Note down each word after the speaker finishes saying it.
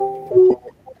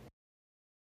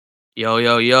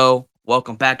Yo.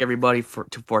 Welcome back, everybody, for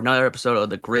another episode of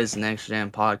the Grizz Next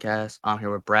Gen podcast. I'm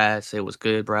here with Brad. Say what's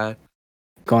good, Brad.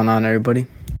 Going on, everybody?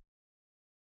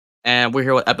 And we're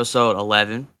here with episode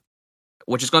 11,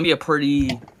 which is going to be a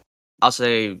pretty, I'll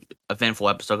say, eventful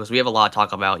episode because we have a lot to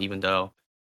talk about, even though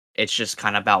it's just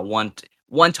kind of about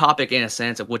one topic in a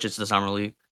sense, of which is the Summer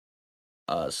League.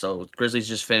 So Grizzlies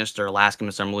just finished their last game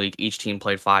of Summer League. Each team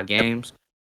played 5 games.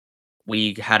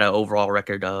 We had an overall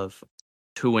record of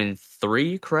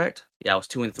 2-3, correct? Yeah, it was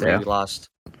 2-3. Yeah.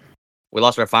 We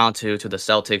lost our final 2 to the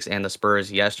Celtics and the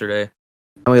Spurs yesterday.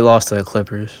 And we lost to the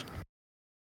Clippers.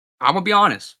 I'm gonna be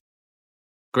honest.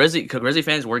 Grizzly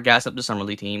fans were gassed up the Summer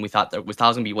League team. We thought it was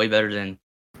gonna be way better than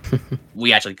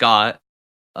we actually got.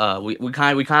 We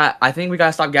kind of I think we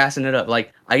gotta stop gassing it up.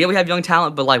 Like, I get we have young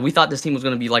talent, but like we thought this team was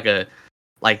gonna be like there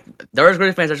was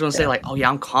Grizzly fans that were gonna say like, oh yeah,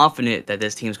 I'm confident that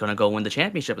this team's gonna go win the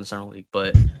championship in Summer League,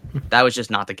 but that was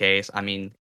just not the case. I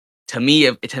mean, to me,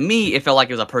 it felt like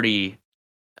it was a pretty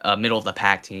middle of the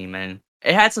pack team, and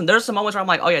there's some moments where I'm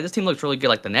like, oh yeah, this team looks really good.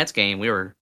 Like the Nets game,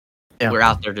 we're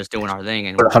out there just doing our thing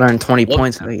and 120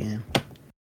 points in the game.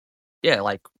 Yeah,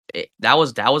 like that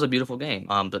was a beautiful game.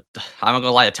 But I'm not gonna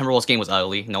lie, the Timberwolves game was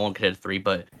ugly. No one could hit a 3,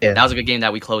 but that was a good game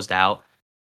that we closed out.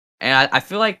 And I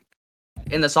feel like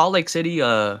in the Salt Lake City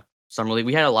Summer League,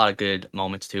 we had a lot of good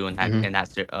moments too. In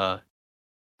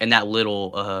that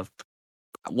little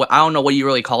I don't know what you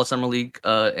really call a Summer League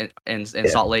in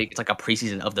Salt Lake. It's like a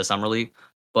preseason of the Summer League,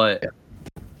 but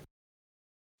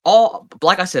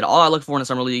like I said, all I look for in the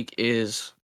Summer League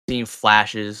is seeing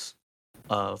flashes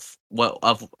of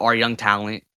our young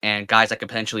talent and guys that could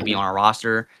potentially be on our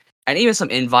roster, and even some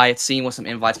invites, seeing what some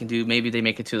invites can do. Maybe they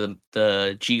make it to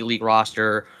the G League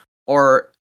roster,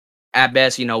 or at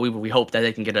best, we hope that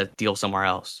they can get a deal somewhere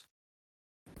else.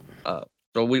 So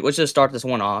let's just start this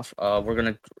one off. We're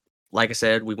gonna, like I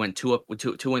said, we went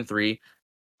 2-3.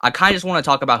 I kind of just want to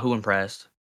talk about who impressed.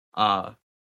 And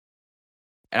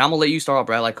I'm gonna let you start off,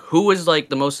 Brad. Like, who is like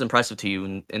the most impressive to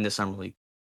you in this Summer League?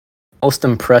 Most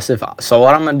impressive. So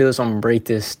what I'm gonna do is I'm gonna break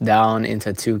this down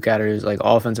into 2 categories, like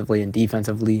offensively and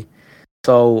defensively.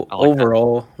 So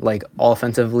overall, like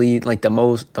offensively, like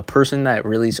the person that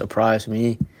really surprised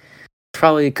me,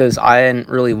 probably because I hadn't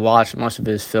really watched much of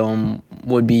his film,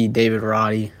 would be David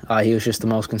Roddy. He was just the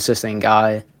most consistent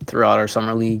guy throughout our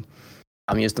Summer League.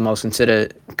 He was the most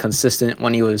consistent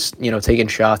when he was, taking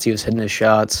shots. He was hitting his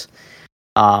shots.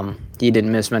 He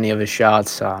didn't miss many of his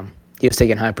shots. He was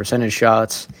taking high percentage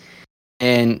shots.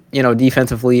 And,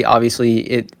 defensively,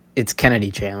 obviously, it's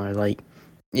Kennedy Chandler. Like,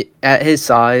 at his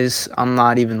size, I'm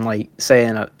not even, like,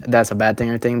 saying that's a bad thing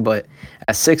or anything, but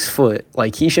at 6 foot,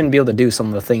 like, he shouldn't be able to do some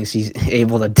of the things he's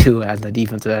able to do at the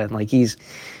defensive end. Like,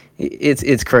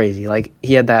 it's crazy. Like,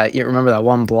 he had that, you remember that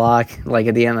one block, like,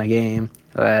 at the end of the game,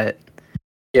 that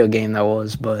game that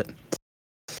was, but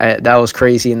that was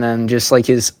crazy. And then just, like,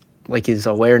 his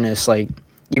awareness, like,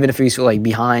 even if he's, like,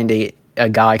 behind a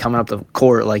guy coming up the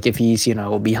court, like if he's,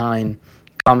 behind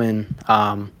coming,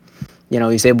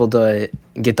 he's able to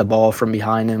get the ball from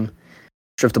behind him,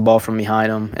 strip the ball from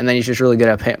behind him, and then he's just really good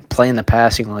at playing the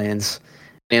passing lanes.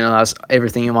 That's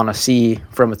everything you want to see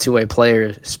from a two-way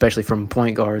player, especially from a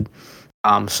point guard.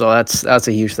 So that's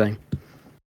a huge thing.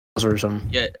 Those are some.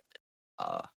 Yeah,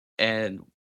 and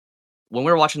when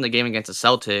we were watching the game against the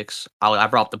Celtics, I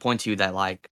brought up the point to you that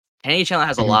like Kennedy Chandler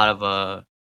has a lot of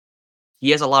he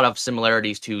has a lot of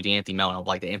similarities to D'Anthony Melton, of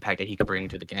like the impact that he could bring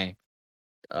to the game.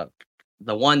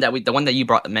 The one that you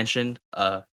mentioned,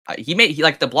 he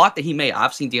like the block that he made.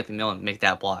 I've seen D'Anthony Melton make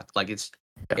that block. Like it's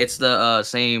the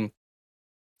same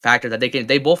factor that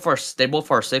they both are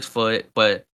 6 foot,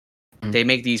 but they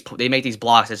make these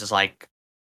blocks. It's just like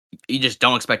you just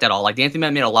don't expect at all. Like D'Anthony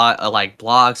Melton made a lot of like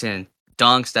blocks and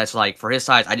dunks. That's like for his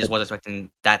size, I just wasn't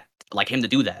expecting that him to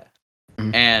do that.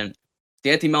 And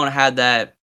D'Anthony Melton had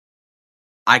that.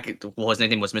 His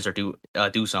nickname was Mr.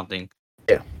 Do Something.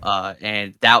 Yeah.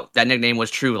 And that nickname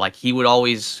was true. Like he would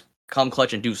always come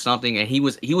clutch and do something, and he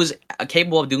was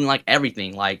capable of doing like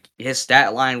everything. Like his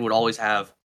stat line would always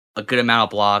have a good amount of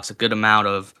blocks, a good amount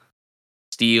of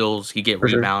steals. He'd get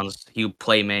rebounds. He would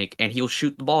play make, and he'll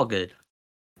shoot the ball good.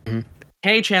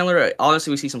 Kenny Chandler,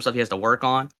 obviously we see some stuff he has to work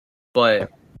on, but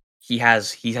he's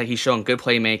shown good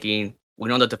playmaking. We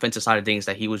know on the defensive side of things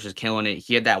that he was just killing it.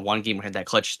 He had that one game where he had that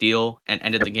clutch steal and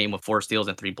ended the game with 4 steals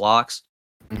and 3 blocks.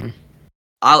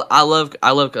 I love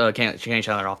Kenny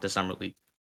Chandler off this Summer League.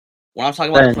 When I'm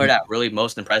talking about the player that really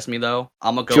most impressed me, though,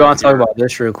 I'm gonna go. Do you want to talk about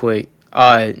this real quick?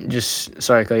 Just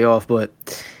sorry to cut you off, but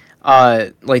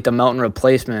Like the Melton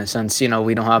replacement, since we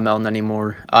don't have Melton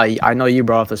anymore. I know you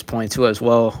brought up this point too as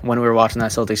well when we were watching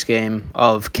that Celtics game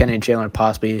of Kenny Chandler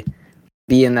possibly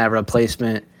being that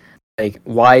replacement. Like,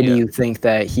 why do Yeah. you think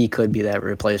that he could be that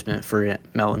replacement for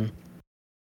Melton?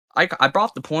 I brought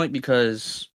up the point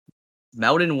because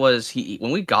Melton was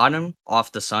when we got him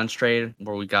off the Suns trade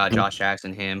where we got Mhm, Josh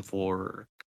Jackson him for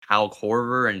Kyle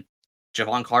Korver and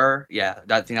Javon Carter. Yeah,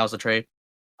 I think that was the trade.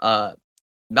 Uh,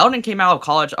 Melton came out of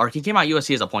college, or he came out of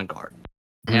USC as a point guard.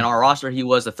 And mhm, our roster, he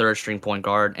was the third string point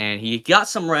guard, and he got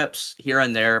some reps here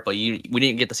and there, but we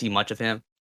didn't get to see much of him.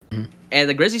 mhm, And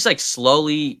the Grizzlies like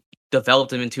slowly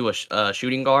developed him into a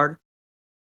shooting guard,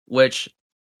 which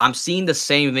I'm seeing the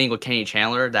same thing with Kenny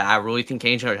Chandler. That I really think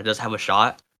Kenny Chandler does have a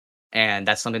shot, and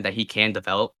that's something that he can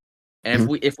develop. And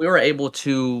mhm. if we were able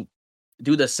to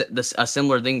do this a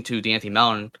similar thing to D'Anthony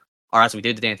Melton, or as we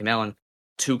did to D'Anthony Melton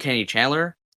to Kenny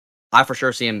Chandler, I for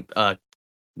sure see him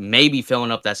maybe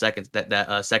filling up that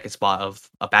second spot of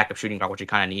a backup shooting guard, which you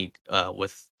kind of need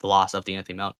with the loss of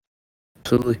D'Anthony Melton.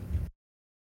 Absolutely.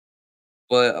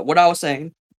 But what I was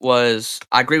saying was,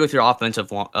 I agree with your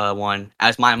offensive one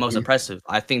as my most Mhm, impressive.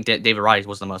 I think that David Roddy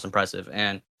was the most impressive,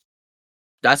 and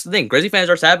that's the thing. Grizzly fans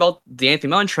are sad about the Anthony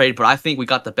Mellon trade, but I think we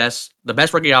got the best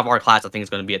rookie out of our class. I think is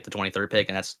going to be at the 23rd pick,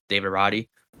 and that's David Roddy.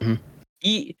 mhm,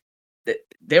 He,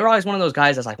 David Roddy's one of those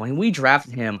guys that's like when we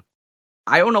drafted him,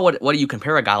 I don't know what do you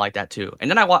compare a guy like that to. And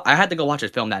then I had to go watch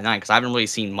his film that night because I haven't really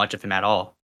seen much of him at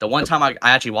all. The one time I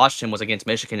actually watched him was against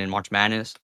Michigan in March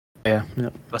Madness. yeah, yeah.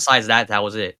 Besides that, that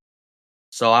was it.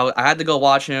 So I had to go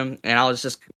watch him, and I was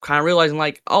just kind of realizing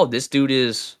like, oh, this dude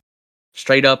is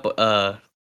straight up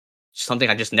something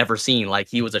I just never seen. Like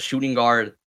he was a shooting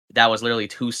guard that was literally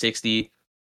 260.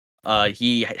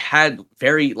 He had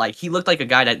very like he looked like a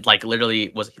guy that like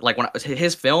literally was like when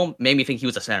his film made me think he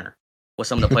was a center with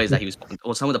some of the plays that he was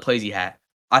with some of the plays he had.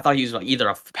 I thought he was like either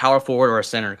a power forward or a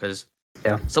center because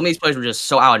Yeah. some of these plays were just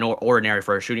so out of ordinary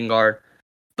for a shooting guard.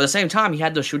 But at the same time, he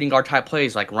had those shooting guard type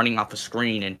plays like running off a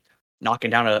screen and knocking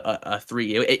down a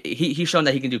three. He's shown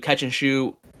that he can do catch and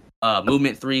shoot,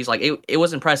 movement threes. Like it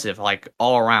was impressive, like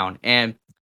all around. And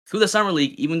through the summer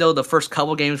league, even though the first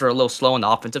couple games were a little slow on the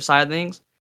offensive side of things,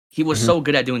 he was Mhm, so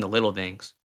good at doing the little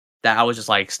things that I was just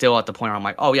like still at the point where I'm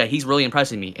like, oh yeah, he's really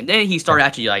impressing me. And then he yeah. started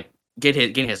actually like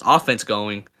getting his offense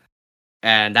going,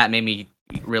 and that made me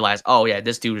realize, oh yeah,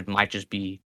 this dude might just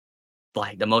be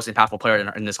like the most impactful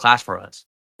player in this class for us.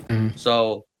 Mhm,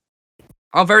 So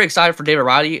I'm very excited for David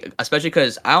Roddy, especially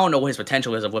because I don't know what his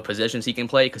potential is of what positions he can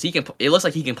play. Because he can, it looks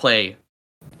like he can play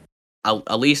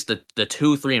at least the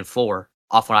 2, 3, and 4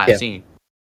 off what I've yeah. seen.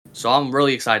 So I'm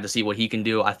really excited to see what he can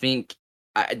do. I think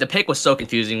the pick was so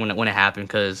confusing when it happened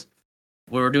because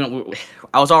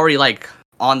I was already like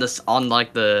on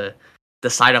like the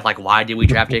side of like why did we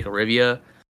draft Jacob Rivia,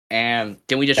 and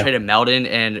then we just Yeah. traded Melton,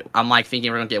 and I'm like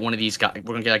thinking we're gonna get one of these guys,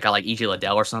 we're gonna get a guy like EJ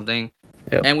Liddell or something,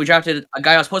 Yep. and we drafted a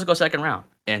guy that was supposed to go second round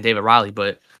and David Riley,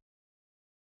 but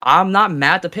I'm not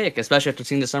mad at the pick, especially after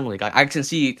seeing the summer league. I can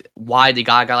see why they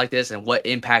got a guy like this and what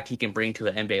impact he can bring to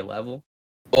the NBA level.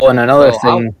 Well, and another So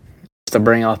I thing to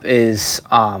bring up is,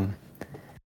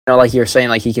 like you're saying,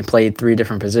 like he can play three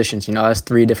different positions. That's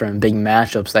three different big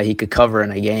matchups that he could cover in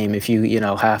a game. If you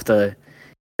have to,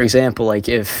 for example, like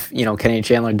if Kenny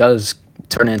Chandler does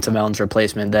turn into Melton's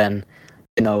replacement, then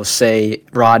say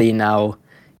Roddy now,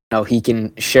 he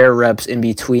can share reps in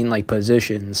between like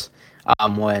positions.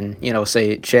 When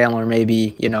say Chandler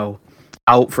maybe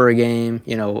out for a game,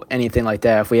 anything like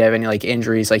that. If we have any like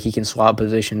injuries, like he can swap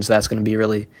positions. That's going to be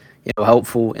really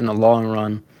helpful in the long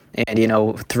run,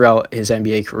 and throughout his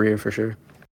NBA career for sure.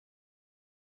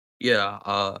 yeah,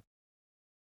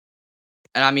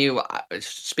 and I mean,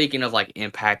 speaking of like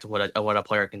impact, what a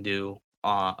player can do for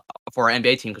our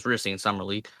NBA team because we're just seeing summer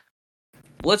league.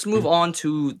 Let's move Mhm. on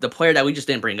to the player that we just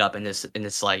didn't bring up in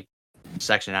this like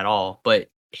section at all. But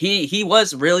he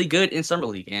was really good in summer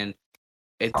league, and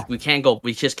Oh,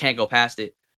 we just can't go past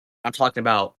it. I'm talking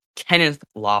about Kenneth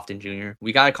Lofton Jr.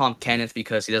 We gotta call him Kenneth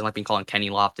because he doesn't like being called Kenny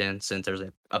Lofton since there's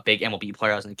a big MLB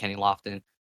player named Kenny Lofton.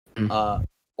 mm, Uh,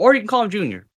 or you can call him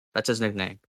Junior. That's his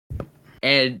nickname.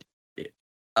 And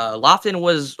Lofton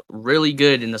was really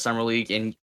good in the summer league,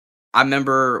 and I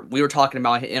remember we were talking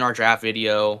about in our draft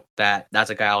video that that's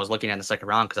a guy I was looking at in the second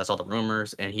round because I saw the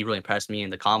rumors, and he really impressed me in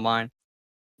the combine.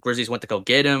 Grizzlies went to go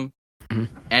get him, mhm.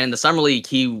 and in the summer league,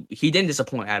 he didn't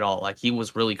disappoint at all. Like he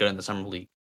was really good in the summer league.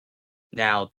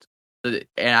 Now, and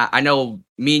I know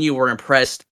me and you were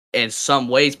impressed in some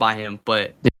ways by him,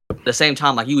 but at the same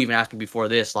time, like you even asked me before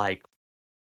this, like,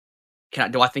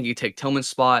 do I think you take Tillman's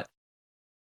spot?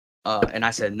 And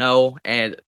I said no,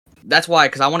 and that's why,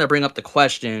 because I want to bring up the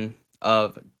question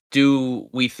of do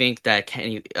we think that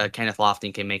Kenneth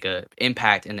Lofton can make an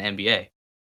impact in the NBA?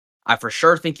 I for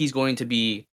sure think he's going to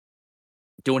be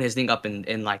doing his thing up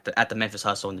in like at the Memphis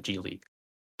Hustle in the G League.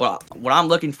 But what I'm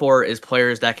looking for is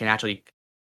players that can actually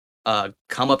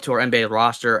come up to our NBA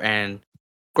roster, and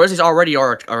Grizzlies already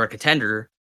are a contender.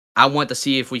 I want to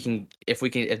see if they can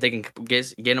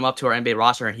get him up to our NBA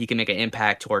roster and he can make an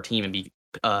impact to our team and be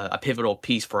a pivotal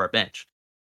piece for our bench.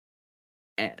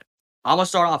 And I'm gonna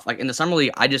start off like in the summer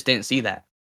league. I just didn't see that.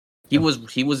 He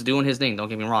was doing his thing. Don't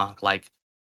get me wrong. Like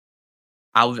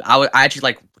I actually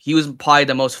like he was probably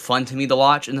the most fun to me to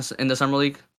watch in the summer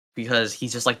league because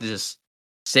he's just like this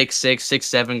 6'6",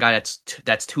 6'7" guy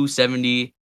that's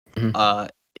 270. Mhm.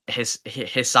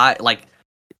 His size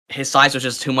his size was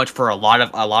just too much for a lot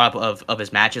of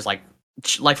his matches. Like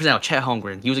for example, Chet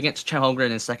Holmgren. He was against Chet Holmgren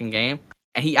in the second game,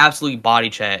 and he absolutely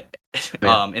bodied Chet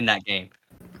Yeah. in that game.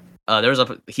 There was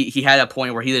he had a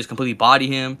point where he just completely bodied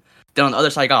him. Then on the other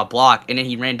side, he got a block, and then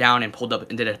he ran down and pulled up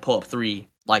and did a pull up three.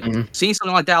 Like Mhm. seeing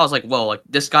something like that, I was like, whoa, like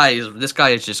this guy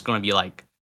is just gonna be like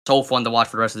so fun to watch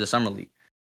for the rest of the summer league.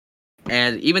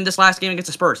 And even this last game against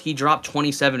the Spurs, he dropped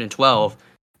 27 and 12,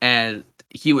 and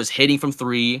he was hitting from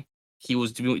three. He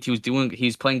was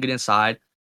playing good inside.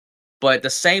 But at the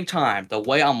same time, the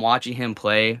way I'm watching him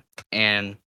play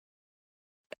and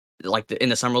like in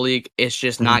the summer league, it's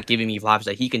just Mhm. not giving me vibes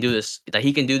that he can do this. That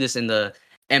he can do this in the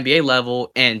NBA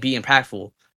level and be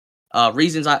impactful.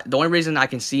 The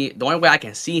only way I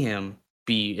can see him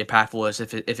be impactful is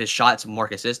if his shots more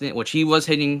consistent, which he was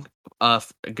hitting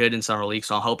good in summer league.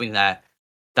 So I'm hoping that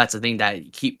that's the thing that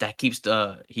he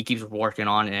keeps working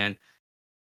on, and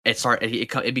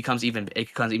it becomes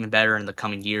even better in the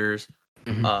coming years.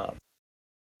 Mhm. Uh,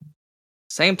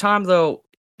 Same time though,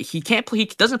 he can't play. He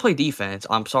doesn't play defense.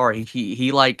 I'm sorry.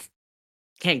 He like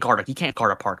he can't guard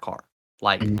a park car.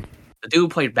 Like Mhm. the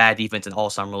dude played bad defense in all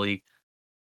summer league,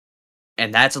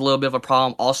 and that's a little bit of a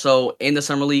problem. Also in the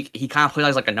summer league, he kind of played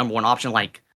as like a number one option.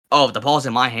 Like, oh, if the ball's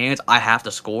in my hands, I have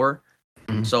to score.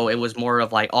 Mhm. So it was more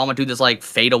of like, oh, I'm gonna do this like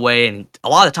fade away, and a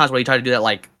lot of the times when he tried to do that,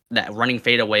 like that running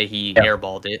fade away, he Yeah.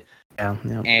 airballed it, Yeah.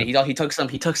 Yeah. and he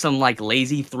took some like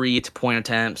lazy 3 point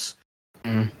attempts.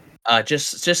 Mhm.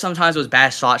 Just sometimes it was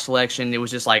bad shot selection. It was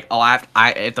just like, oh,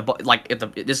 if the like if the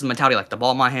this is the mentality like the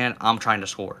ball in my hand, I'm trying to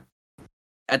score.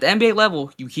 At the NBA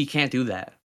level, he can't do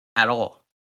that at all.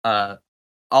 Uh,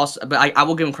 Also, but I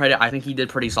will give him credit. I think he did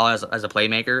pretty solid as a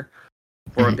playmaker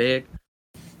for a Mhm. big.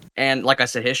 And like I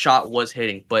said, his shot was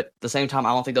hitting, but at the same time, I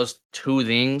don't think those two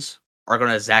things are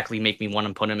gonna exactly make me want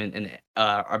to put him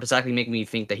or exactly make me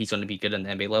think that he's gonna be good in the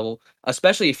NBA level,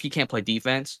 especially if he can't play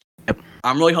defense. Yep.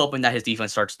 I'm really hoping that his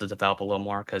defense starts to develop a little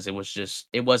more because it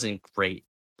wasn't great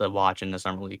to watch in the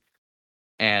summer league,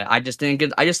 and I just didn't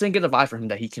get the vibe from him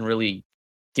that he can really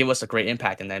give us a great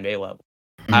impact in the NBA level.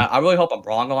 Mhm. I really hope I'm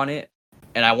wrong on it,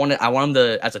 and I want him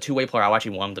to as a two-way player. I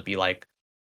actually want him to be like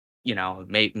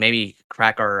maybe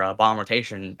crack our bottom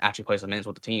rotation, actually play some minutes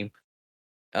with the team.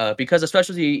 Because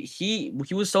especially he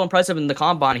was so impressive in the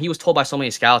combine. He was told by so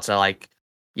many scouts that like,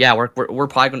 yeah, we're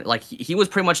probably gonna like he was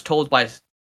pretty much told by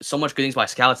so much good things by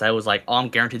scouts that it was like, oh, I'm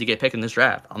guaranteed to get picked in this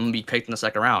draft. I'm gonna be picked in the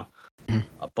second round. Mhm.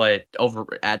 But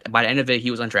by the end of it,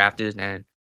 he was undrafted, and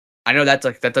I know that's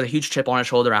a huge chip on his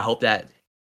shoulder. I hope that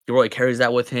he really carries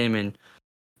that with him and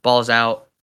balls out.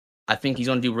 I think he's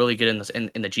gonna do really good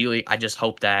in the G League. I just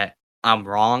hope that I'm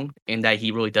wrong and that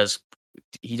he really does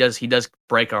he does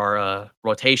break our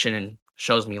rotation and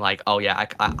shows me like, oh yeah,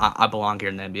 I belong here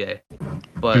in the NBA.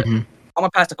 But Mhm. I'm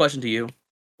gonna pass the question to you.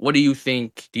 What do you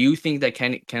think? Do you think that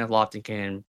Kenneth Lofton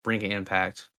can bring an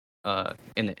impact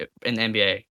in the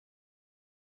NBA?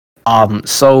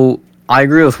 So I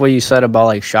agree with what you said about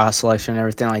like shot selection and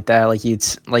everything like that. Like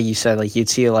you said, like you'd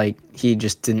see like he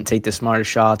just didn't take the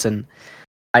smartest shots, and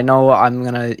I know I'm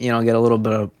gonna get a little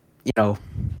bit of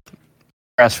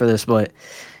press for this, but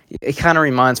it kind of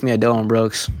reminds me of Dylan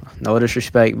Brooks. No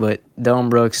disrespect, but Dylan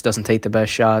Brooks doesn't take the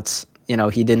best shots.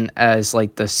 He didn't as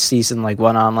like the season like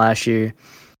went on last year.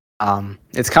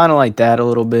 It's kind of like that a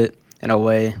little bit in a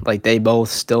way. Like they both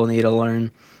still need to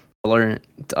learn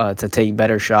to take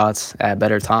better shots at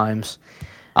better times.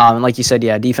 And like you said,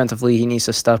 yeah, defensively he needs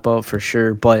to step up for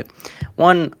sure. But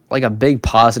a big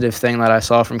positive thing that I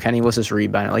saw from Kenny was his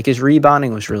rebounding. Like his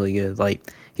rebounding was really good. Like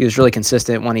he was really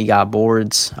consistent when he got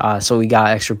boards. So he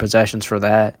got extra possessions for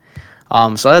that.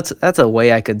 So that's a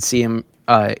way I could see him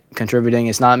contributing.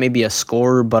 It's not maybe a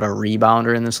scorer, but a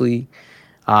rebounder in this league.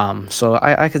 So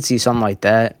I could see something like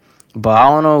that. But I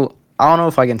don't know. I don't know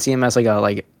if I can see him as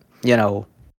you know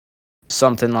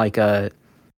something like a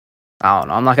I don't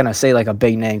know. I'm not gonna say like a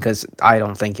big name because I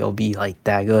don't think he'll be like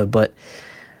that good. But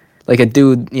like a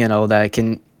dude, that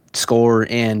can score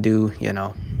and do,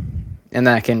 and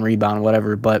that can rebound,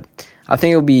 whatever. But I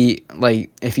think it'll be like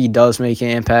if he does make an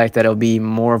impact, that it'll be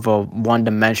more of a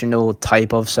one-dimensional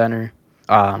type of center.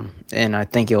 And I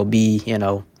think it'll be,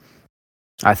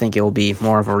 I think it'll be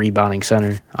more of a rebounding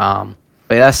center. But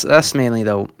that's mainly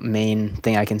the main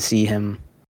thing I can see him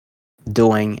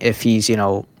doing if he's,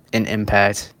 an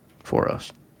impact for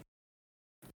us.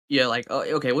 Yeah, like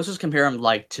okay, let's just compare him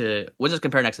let's just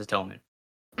compare next to Tillman,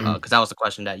 because that was the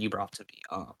question that you brought to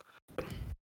me.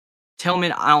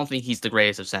 Tillman, I don't think he's the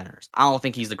greatest of centers. I don't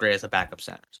think he's the greatest of backup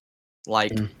centers.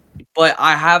 But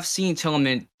I have seen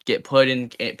Tillman get put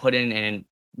in and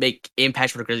make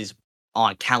impacts for the Grizzlies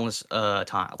on countless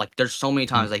times. Like there's so many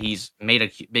times that he's made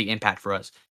a big impact for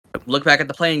us. Look back at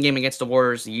the playing game against the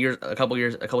Warriors a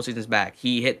couple seasons back.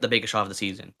 He hit the biggest shot of the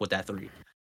season with that 3.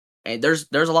 And there's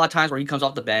a lot of times where he comes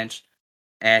off the bench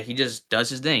and he just does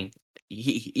his thing.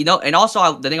 And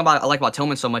also the thing I like about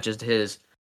Tillman so much is his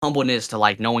humbleness to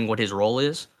like knowing what his role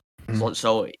is.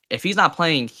 So if he's not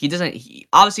playing, he doesn't.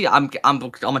 Obviously, I'm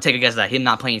gonna take a guess that him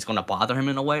not playing is gonna bother him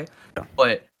in a way.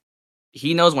 But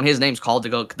he knows when his name's called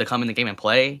to come in the game and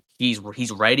play. He's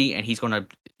ready and he's gonna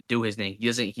do his thing.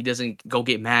 He doesn't go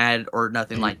get mad or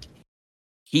nothing. Like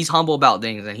he's humble about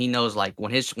things and he knows like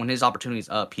when his opportunity's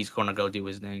up, he's gonna go do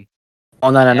his thing.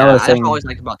 And then another thing, that's what I always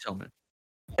liked about Tillman.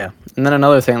 Yeah, and then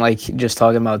another thing, like just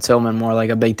talking about Tillman more, like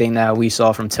a big thing that we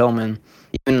saw from Tillman,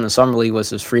 even in the summer league, was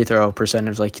his free throw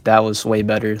percentage. Like that was way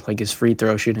better. Like his free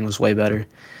throw shooting was way better.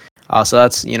 So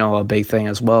that's a big thing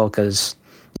as well because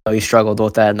he struggled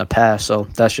with that in the past. So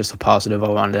that's just a positive I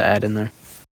wanted to add in there.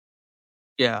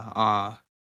 Yeah.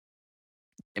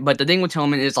 But the thing with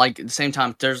Tillman is like at the same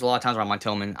time, there's a lot of times where I'm on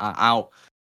Tillman. I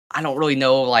don't really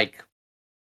know like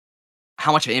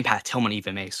how much of an impact Tillman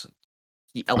even makes.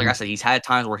 Like I said, he's had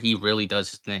times where he really does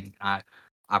his thing. I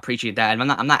appreciate that.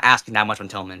 And I'm not asking that much from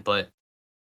Tillman, but at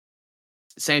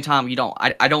the same time, we don't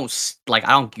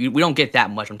get that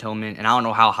much from Tillman, and I don't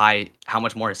know how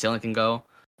much more his ceiling can go.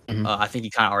 I think he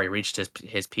kind of already reached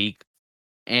his peak,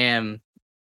 and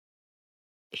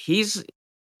he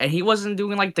wasn't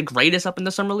doing like the greatest up in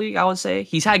the summer league. I would say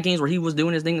he's had games where he was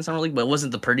doing his thing in summer league, but it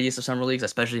wasn't the prettiest of summer leagues,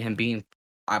 especially him being,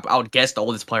 I would guess, the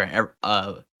oldest player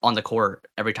on the court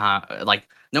every time. Like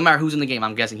no matter who's in the game,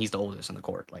 I'm guessing he's the oldest on the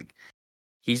court. Like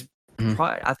he's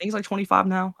probably, I think he's like 25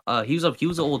 now. He was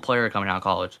an old player coming out of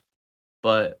college,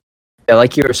 but yeah,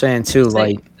 like you were saying too, at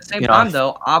the same time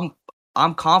though,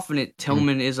 I'm confident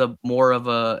Tillman is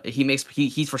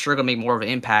he's for sure gonna make more of an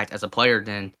impact as a player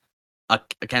than a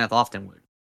Kenneth Lofton would.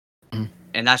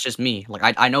 And that's just me.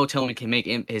 Like I know Tillman can make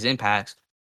his impacts,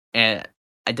 and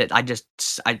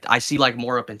I see like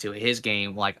more up into his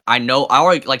game. Like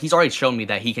he's already shown me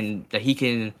that he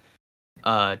can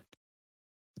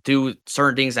do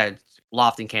certain things that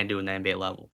Lofton can't do in the NBA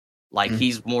level. Like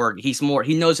he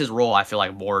knows his role. I feel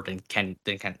like more than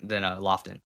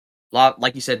Lofton.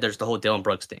 Like you said, there's the whole Dylan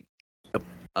Brooks thing.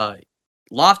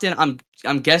 Lofton,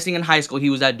 I'm guessing in high school he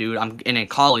was that dude. And in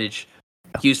college,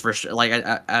 he was for sure, like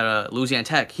at Louisiana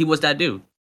Tech, he was that dude.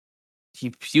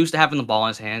 He used to having the ball in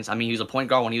his hands. I mean, he was a point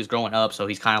guard when he was growing up, so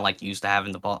he's kind of like used to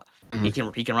having the ball. He can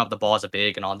run up the ball as a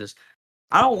big and all this.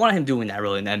 I don't want him doing that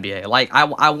really in the NBA. Like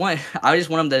I just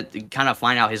want him to kind of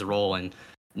find out his role and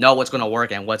know what's going to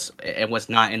work and what's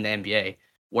not in the NBA.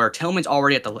 Where Tillman's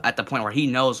already at the point where he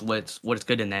knows what's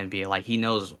good in the NBA. Like he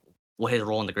knows what his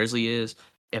role in the Grizzlies is.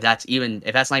 If that's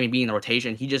not even being in the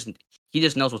rotation, he just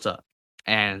knows what's up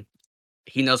and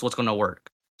he knows what's going to work.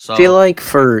 So I feel like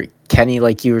for Kenny,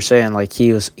 like you were saying, like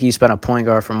he's been a point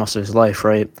guard for most of his life,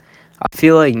 right? I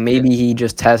feel like maybe he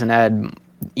just hasn't had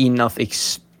enough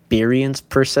experience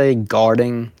per se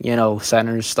guarding,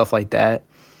 centers, stuff like that.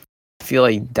 I feel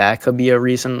like that could be a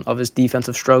reason of his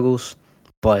defensive struggles.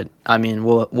 But I mean,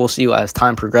 we'll see as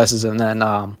time progresses, and then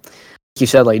like you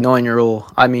said, like knowing your role.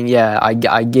 I mean, yeah, I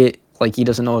get like he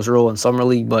doesn't know his role in summer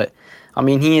league, but I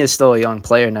mean he is still a young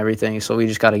player and everything, so we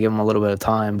just got to give him a little bit of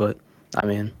time. But I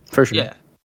mean, for sure. Yeah.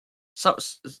 So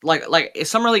like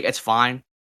summer league, it's fine.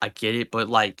 I get it, but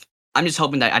like I'm just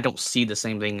hoping that I don't see the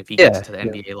same thing if he gets to the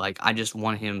NBA. Like I just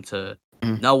want him to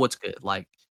know what's good. Like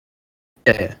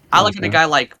I like a guy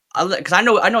because I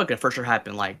know it could for sure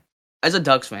happen. Like as a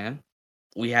Ducks fan,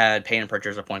 we had Payton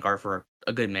Pritchard as a point guard for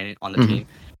a good minute on the team.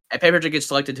 And Payton Pritchard gets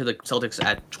selected to the Celtics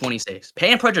at 26.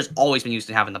 Payton Pritchard's always been used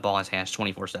to having the ball in his hands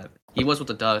 24/7. He was with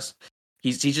the Ducks.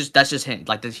 That's just him.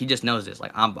 Like he just knows this.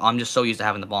 Like I'm just so used to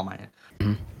having the ball in my hand.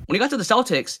 When he got to the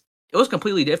Celtics, it was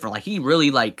completely different. Like he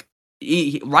really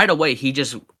right away he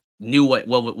just knew what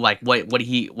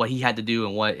he had to do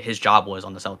and what his job was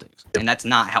on the Celtics. And that's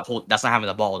not having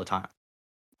the ball all the time.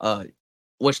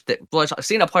 which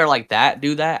seeing a player like that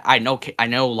do that, I know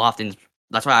Lofton's.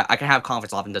 That's why I can have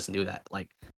confidence Lofton doesn't do that. Like,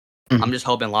 I'm just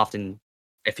hoping Lofton,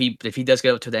 if he does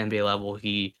get up to the NBA level,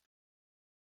 he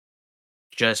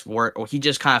just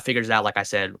kind of figures out, like I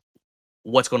said,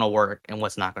 what's going to work and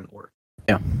what's not going to work.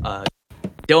 Yeah.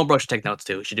 Dylan Brooks should take notes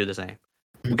too. He should do the same.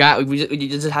 It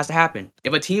just has to happen.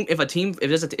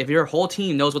 If your whole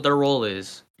team knows what their role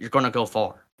is, you're gonna go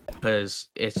far. Because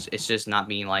it's just not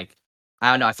being like, I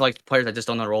don't know. I feel like players that just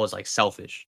don't know their role is like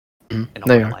selfish. In a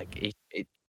way. Like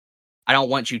I don't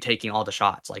want you taking all the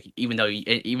shots. Like even though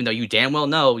you damn well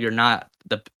know you're not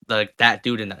that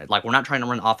dude in that. Like we're not trying to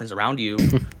run offense around you.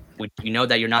 You know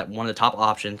that you're not one of the top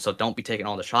options, so don't be taking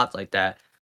all the shots like that.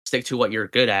 Stick to what you're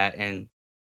good at and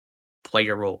play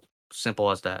your role. Simple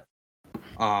as that.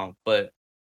 But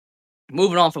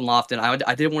moving on from Lofton,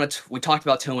 I did want to. We talked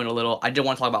about Tillman a little. I did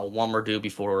want to talk about one more dude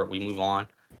before we move on,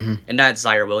 and that's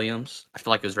Zaire Williams. I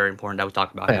feel like it was very important that we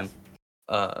talked about him.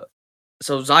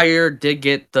 So Zaire did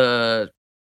get the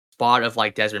spot of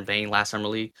like Desmond Bane last summer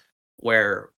league,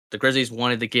 where the Grizzlies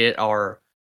wanted to get our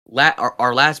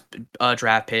last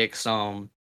draft pick some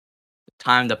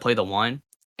time to play the 1,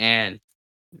 and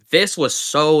this was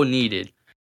so needed.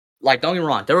 Like, don't get me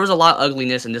wrong, there was a lot of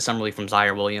ugliness in this summer league from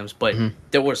Zaire Williams, but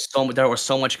there was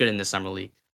so much good in this summer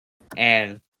league.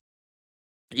 And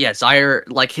yeah, Zaire,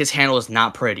 like, his handle is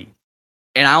not pretty.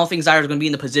 And I don't think Zaire's going to be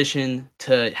in the position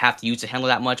to have to use the handle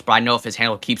that much, but I know if his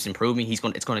handle keeps improving, it's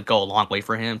going to go a long way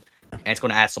for him, and it's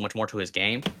going to add so much more to his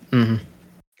game.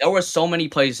 There were so many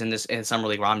plays in summer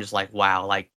league where I'm just like, wow,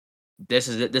 like this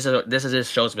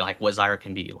shows me like what Zaire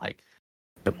can be. Like,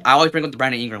 I always bring up the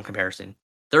Brandon Ingram comparison.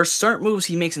 There are certain moves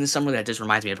he makes in the summer that just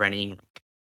reminds me of Brandon Ingram.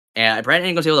 And Brandon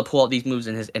Ingram's able to pull out these moves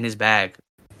in his bag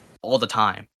all the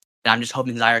time. And I'm just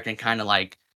hoping Zaire can kind of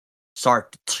like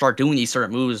start doing these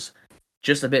certain moves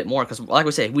just a bit more. Because like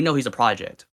we said, we know he's a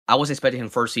project. I wasn't expecting him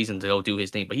first season to go do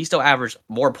his thing, but he still averaged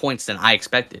more points than I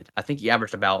expected. I think he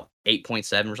averaged about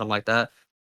 8.7 or something like that.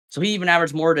 So he even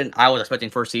averaged more than I was expecting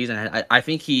first season. And I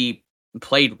think he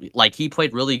played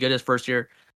really good his first year.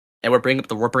 And we're bringing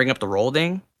up the role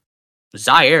thing.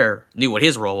 Zaire knew what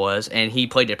his role was, and he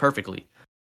played it perfectly.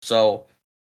 So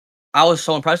I was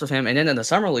so impressed with him. And then in the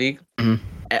summer league,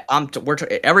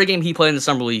 every game he played in the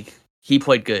summer league, he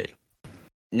played good.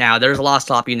 Now there's a lot of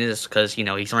sloppiness because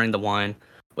he's running the 1,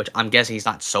 which I'm guessing he's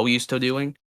not so used to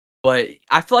doing. But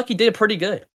I feel like he did pretty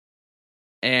good.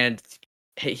 And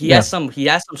he has some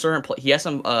certain plays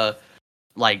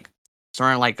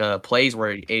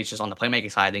where it's just on the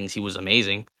playmaking side of things he was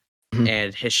amazing,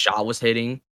 and his shot was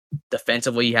hitting.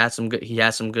 Defensively, he had some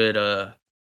good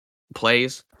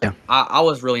plays. Yeah, I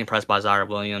was really impressed by Zaire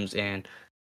Williams, and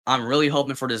I'm really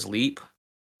hoping for this leap.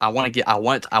 I want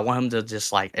him to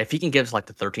just like, if he can give us like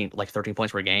 13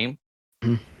 points per game,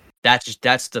 that's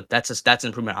an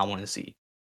improvement I want to see.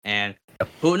 And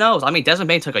who knows? I mean, Desmond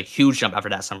Bane took a huge jump after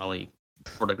that summer league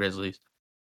for the Grizzlies.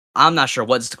 I'm not sure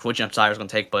what jump Zaire's going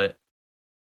to take, but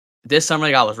this summer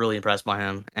league I was really impressed by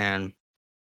him, and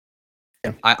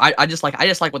I just like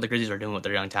what the Grizzlies are doing with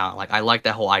their young talent. Like, I like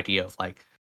that whole idea of like,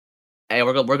 hey,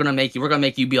 we're gonna make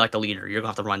you be like the leader. You're gonna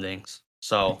have to run things.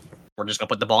 So we're just gonna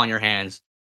put the ball in your hands,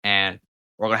 and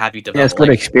we're gonna have you develop. Yeah, it's good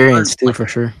experience too, for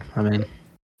sure. I mean,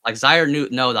 like Zaire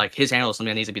like his handle is something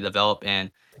that needs to be developed,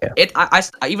 and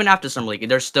even after summer league,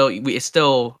 it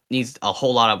still needs a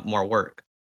whole lot of more work.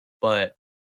 But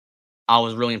I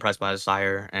was really impressed by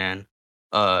Zaire, and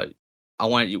I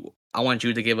want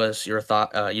you to give us your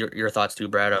thoughts too,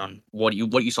 Brad, on what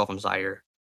you saw from Zaire.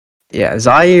 Yeah,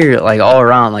 Zaire, like all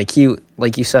around, like you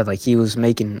said, like he was a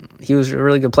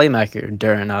really good playmaker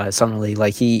during summer league.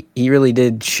 Like he really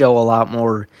did show a lot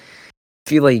more, I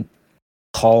feel like,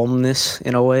 calmness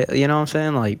in a way. You know what I'm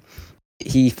saying? Like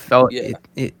he felt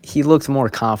he looked more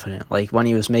confident. Like when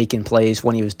he was making plays,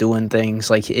 when he was doing things,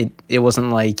 like it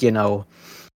wasn't like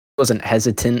wasn't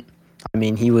hesitant. I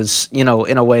mean, he was in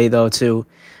a way though too.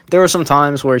 There were some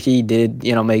times where he did,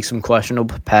 make some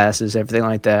questionable passes, everything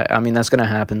like that. I mean, that's going to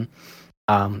happen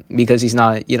because he's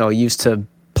not, used to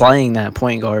playing that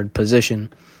point guard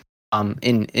position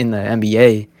in the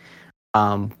NBA.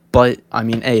 But I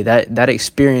mean, hey, that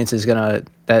experience is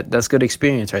that's good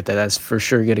experience right there. That's for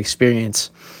sure good experience.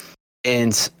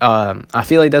 And I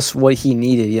feel like that's what he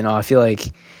needed. I feel like,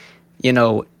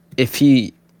 if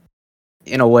he,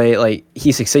 in a way, like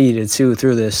he succeeded too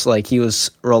through this, like he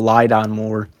was relied on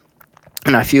more.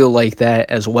 And I feel like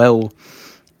that as well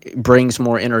brings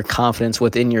more inner confidence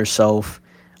within yourself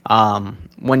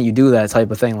when you do that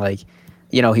type of thing. Like,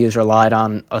 he was relied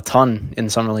on a ton in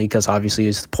summer league because obviously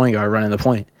he's the point guard running the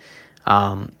point,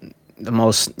 the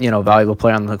most valuable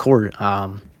player on the court.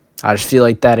 I just feel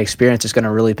like that experience is going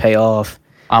to really pay off.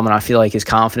 And I feel like his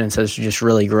confidence has just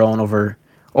really grown over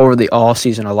the off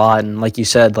season a lot. And like you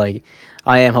said, like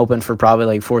I am hoping for probably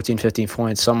like 14, 15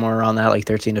 points, somewhere around that, like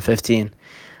 13 to 15.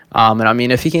 And I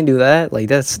mean, if he can do that, like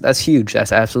that's huge.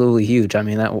 That's absolutely huge. I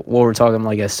mean, that what we're talking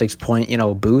like a 6 point,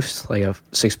 boost, like a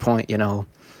 6 point,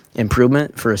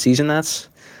 improvement for a season. That's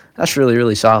really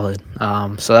really solid.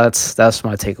 So that's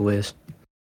my takeaways.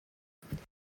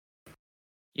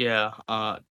 Yeah,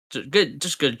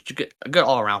 good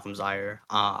all around from Zaire.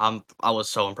 I was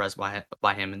so impressed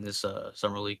by him in this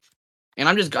summer league, and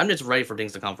I'm just ready for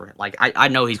things to come for him. Like I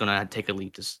know he's gonna take a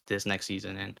leap this next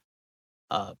season and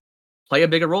uh play a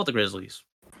bigger role with the Grizzlies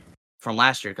from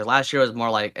last year. Because last year was more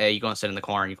like, hey, you're gonna sit in the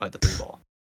corner and you play the three ball.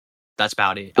 That's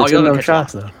about it. Oh, But you're took gonna no catch a lot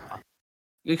shots from though. Ja.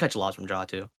 You can catch a lot from Ja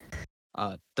too.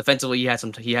 Defensively,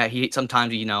 he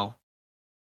sometimes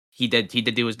he did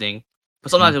do his thing,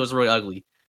 but sometimes Mhm. it was really ugly.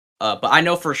 But I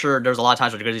know for sure there's a lot of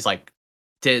times where the Grizzlies like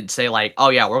did say like, oh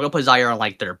yeah, we're gonna put Zaire on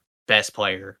like their best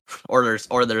player or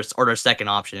their second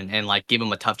option and like give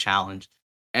him a tough challenge.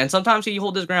 And sometimes he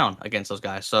hold his ground against those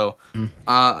guys. So Mhm.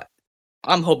 uh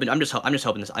I'm hoping I'm just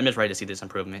hoping this I'm just ready to see this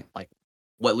improvement. Like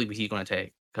what leap he's gonna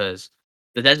take. Because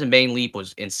the Desmond Bain leap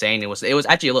was insane. It was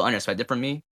actually a little unexpected from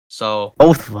me. So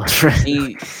Both of us.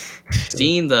 seeing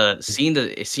seeing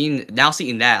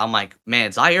that, I'm like,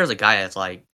 man, Zaire's a guy that's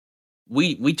like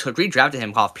we drafted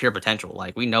him off pure potential.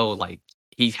 Like we know like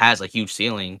he has a huge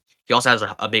ceiling. He also has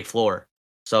a big floor.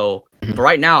 So Mhm. but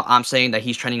right now I'm saying that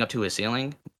he's trending up to his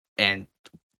ceiling and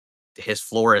his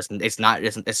floor is it's not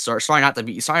it's starting not to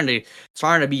be starting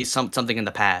to be something in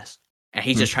the past. And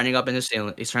he's just Mhm. trending up in the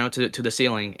ceiling. He's trending up to the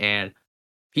ceiling and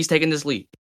he's taking this leap.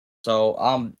 So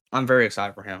I'm very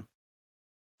excited for him.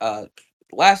 Uh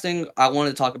last thing I wanted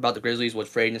to talk about the Grizzlies was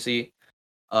free agency.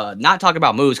 Not talk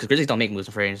about moves because Grizzlies don't make moves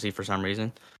in free agency for some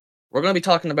reason. We're gonna be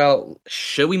talking about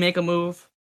should we make a move?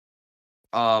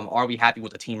 Are we happy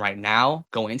with the team right now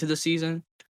going into the season?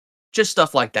 Just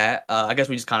stuff like that. I guess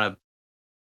we just kind of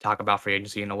talk about free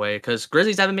agency in a way because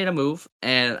Grizzlies haven't made a move.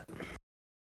 And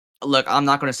look, I'm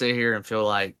not gonna sit here and feel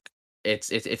like it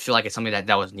feel like it's something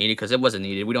that was needed because it wasn't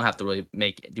needed. We don't have to really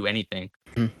do anything.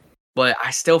 Mhm. But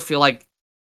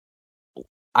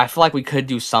I feel like we could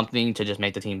do something to just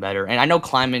make the team better. And I know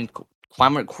Kleiman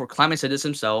said this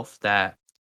himself that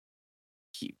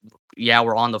he, yeah,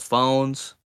 we're on the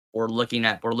phones. We're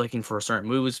looking for certain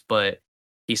moves, but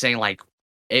he's saying like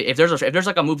if there's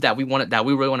like a move that we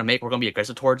really want to make, we're gonna be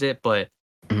aggressive towards it. But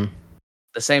at Mhm.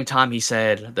 the same time, he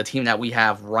said the team that we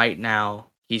have right now,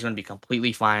 he's gonna be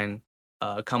completely fine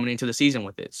coming into the season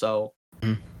with it. So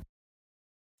Mhm.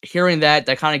 hearing that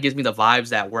kind of gives me the vibes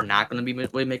that we're not gonna be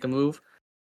really make a move.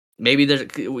 Maybe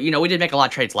we did make a lot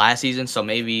of trades last season, so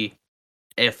maybe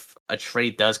if a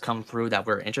trade does come through that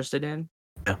we're interested in,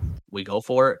 Yeah. we go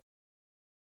for it.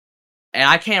 And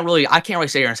I can't really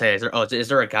sit here and say, is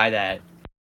there a guy that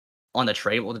on the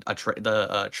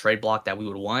trade block that we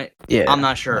would want? I'm Yeah. not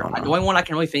I sure. don't The know. only one I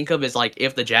can really think of is like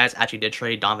if the Jazz actually did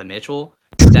trade Donovan Mitchell,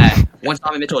 that once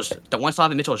Donovan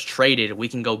Mitchell is traded, we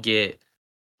can go get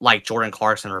like Jordan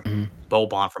Clarkson or Mhm.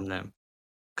 Boban from them.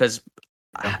 Because,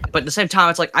 Yeah. but at the same time,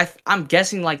 it's like I'm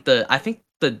guessing like I think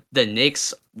the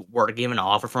Knicks were given an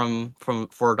offer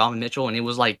for Donovan Mitchell, and it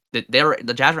was like the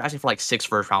Jazz were asking for like 6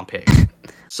 first-round picks.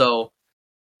 So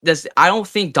this I don't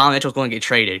think Don Mitchell's going to get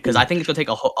traded because I Mm. think it's going to take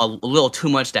a little too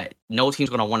much that no team's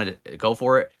going to want to go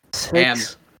for it. And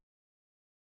 6.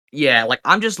 yeah, like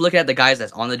I'm just looking at the guys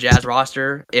that's on the Jazz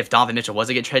roster. If Donovan Mitchell was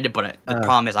to get traded, but the Uh,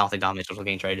 problem is I don't think Donovan Mitchell's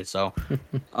getting traded. So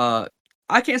uh,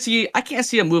 I can't see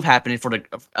a move happening for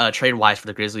the trade wise for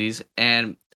the Grizzlies.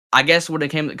 And I guess when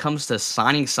it comes to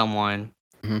signing someone,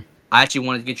 Mhm. I actually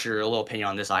wanted to get your little opinion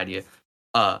on this idea.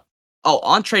 Uh,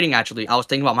 on trading actually, I was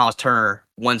thinking about Miles Turner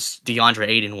once DeAndre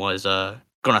Ayton was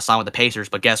gonna sign with the Pacers,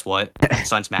 but guess what?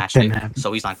 Suns matched Didn't it, happen.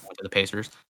 so he's not going to the Pacers.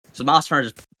 So Miles Turner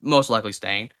is most likely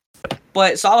staying.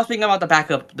 But so I was thinking about the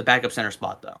backup center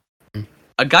spot though.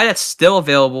 A guy that's still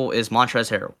available is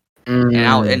Montrezl Harrell, and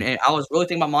Mm. I was really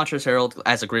thinking about Montrezl Harrell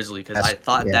as a Grizzly because I That's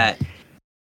thought yeah. that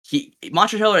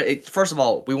Montrezl Harrell. First of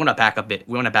all, we want to back up big.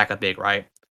 We want to back up big, right?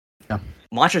 Yeah.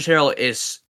 Montrezl Harrell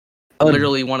is Good.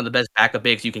 literally one of the best backup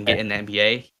bigs you can get Yeah. in the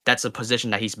NBA. That's a position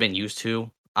that he's been used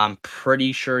to. I'm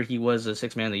pretty sure he was a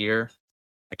six man of the year.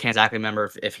 I can't exactly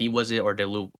remember if he was it or did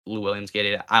Lou Williams get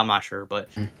it. I'm not sure, but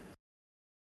Mm.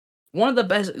 one of the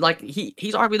best. Like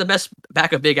he's arguably the best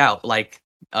backup big out. Like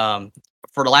um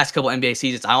for the last couple NBA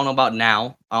seasons. I don't know about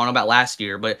now. I don't know about last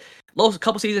year, but those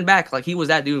couple seasons back, like he was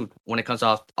that dude when it comes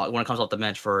off the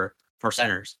bench for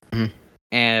centers. Mhm.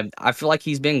 And I feel like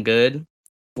he's been good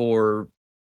for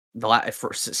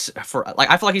for like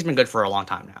I feel like he's been good for a long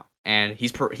time now, and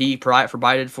he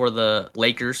provided for the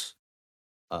Lakers.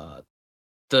 Uh,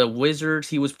 the Wizards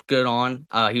he was good on.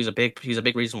 He was a big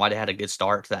reason why they had a good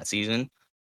start to that season,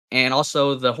 and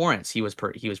also the Hornets he was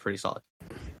pretty solid.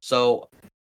 So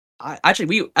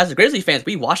we as the Grizzlies fans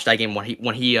we watched that game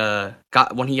when he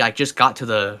like just got to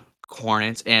the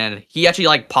Hornets and he actually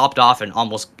like popped off and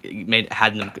almost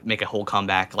had them make a whole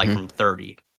comeback like from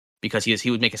 30 because he was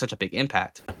making such a big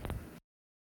impact.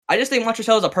 I just think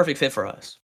Montrezl is a perfect fit for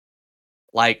us.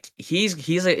 Like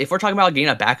if we're talking about getting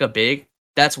a backup big,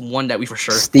 that's one that we for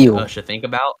sure Steal. should think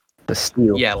about. The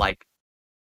steal. Yeah, like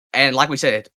we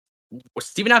said,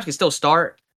 Steven Adams can still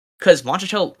start because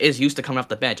Montrezl is used to coming off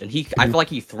the bench, and I feel like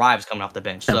he thrives coming off the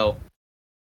bench. Yeah. So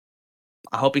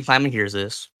I hope Kleiman hears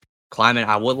this. Kleiman,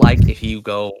 I would like if you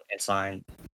go and sign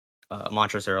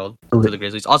Montrezl to the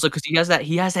Grizzlies. Also, because he has that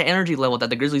energy level that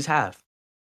the Grizzlies have,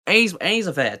 and he's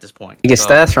a vet at this point. You get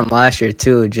stats from last year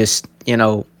too. Just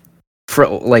I'll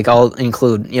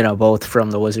include both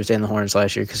from the Wizards and the Hornets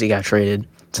last year because he got traded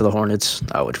to the Hornets,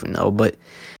 which we know. But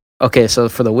okay, so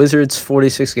for the Wizards,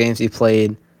 46 games he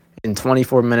played. In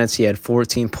 24 minutes, he had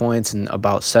 14 points and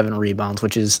about 7 rebounds,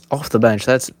 which is off the bench.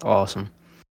 That's awesome.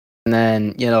 And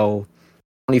then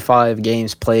 25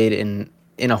 games played in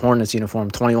a Hornets uniform,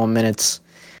 21 minutes,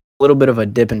 a little bit of a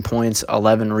dip in points,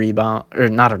 11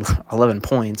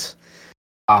 points,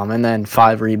 and then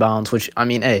 5 rebounds. Which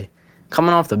hey,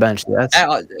 coming off the bench,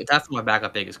 that from my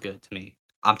backup big is good to me.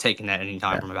 I'm taking that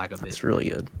anytime from my backup big. It's really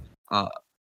good. But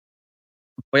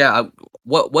yeah,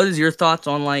 what is your thoughts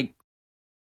on like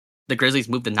the Grizzlies'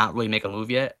 move to not really make a move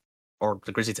yet, or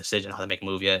the Grizzlies' decision how to make a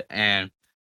move yet? And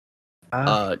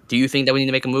do you think that we need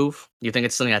to make a move? Do you think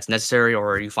it's something that's necessary,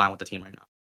 or are you fine with the team right now?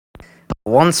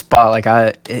 One spot,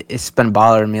 it's been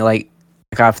bothering me. Like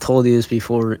I've told you this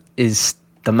before, is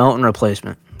the Melton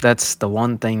replacement. That's the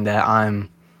one thing that I'm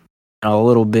a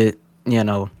little bit,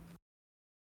 I'm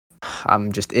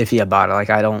just iffy about it. Like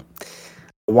I don't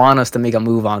want us to make a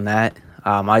move on that.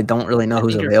 I don't really know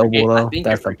who's available though.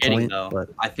 That's the point. But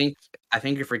I think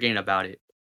you're forgetting about it.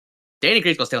 Danny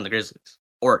Green's gonna stay on the Grizzlies,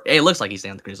 or it looks like he's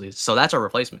staying on the Grizzlies. So that's our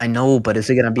replacement. I know, but is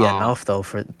it gonna be enough though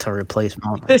to replace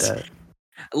Mount like that?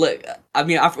 Look, I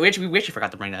mean, we actually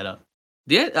forgot to bring that up.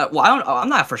 I'm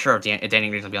not for sure if Danny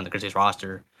Green's gonna be on the Grizzlies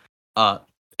roster. But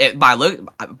I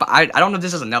don't know if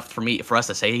this is enough for us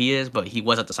to say he is, but he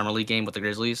was at the summer league game with the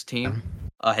Grizzlies team,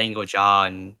 hanging with Ja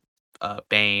and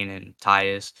Bane and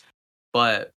Tyus.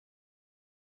 But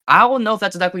I don't know if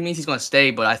that exactly means he's going to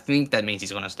stay, but I think that means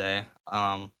he's going to stay.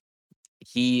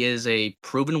 He is a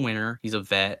proven winner. He's a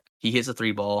vet. He hits a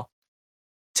 3-ball.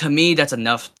 To me, that's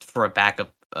enough for a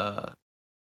backup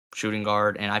shooting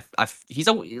guard. And he's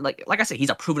like I said, he's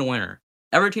a proven winner.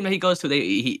 Every team that he goes to,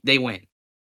 they win.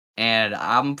 And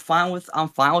I'm fine with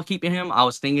keeping him. I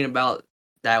was thinking about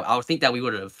that. I would think that we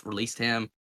would have released him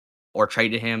or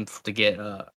traded him to get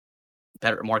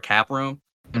more cap room.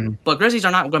 Mm-hmm. But Grizzlies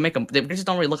are not going to make the Grizzlies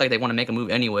don't really look like they want to make a move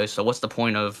anyway. So what's the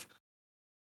point of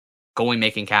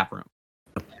making cap room?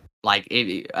 Like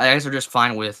I guess they're just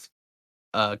fine with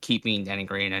keeping Danny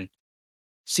Green and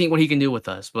seeing what he can do with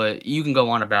us. But you can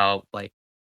go on about like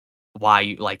why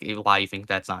you think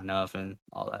that's not enough and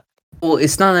all that. Well,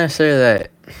 it's not necessarily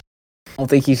that I don't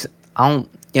think it's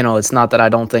not that I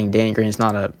don't think Danny Green's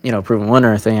not a proven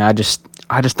winner or thing. I just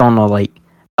don't know, like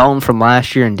Elton from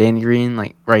last year and Danny Green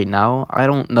like right now. I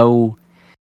don't know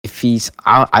if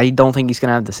I don't think he's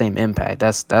gonna have the same impact.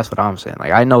 That's what I'm saying.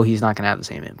 Like I know he's not gonna have the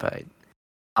same impact.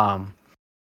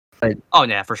 But oh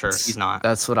yeah, for sure he's not.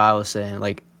 That's what I was saying.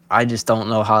 Like I just don't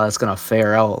know how that's gonna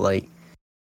fare out. Like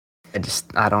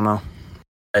I don't know.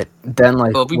 But then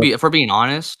well, if we're being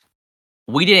honest,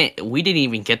 we didn't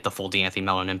even get the full D'Anthony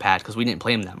Melton impact because we didn't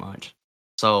play him that much.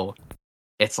 So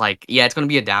it's like, yeah, it's gonna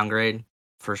be a downgrade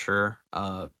for sure.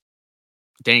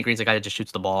 Danny Green's the guy that just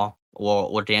shoots the ball,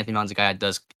 or D'Anthony Melton's the guy that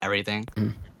does everything.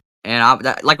 Mm-hmm. And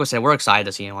like I said, we're excited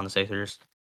to see him on the Sixers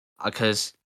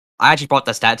because I actually brought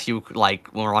that stat to you like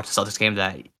when we were watching the Celtics game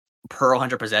that per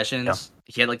 100 possessions,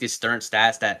 he had like these stern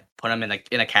stats that put him in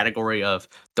a category of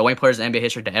the only players in NBA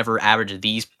history to ever average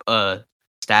these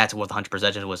stats with 100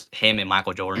 possessions was him and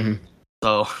Michael Jordan. Mm-hmm.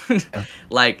 So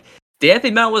like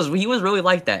D'Anthony Melton was really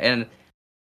like that, and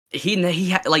he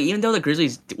had, like, even though the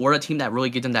Grizzlies were a team that really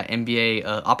gave them that NBA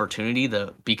opportunity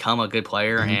to become a good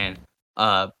player and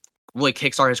really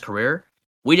kickstart his career,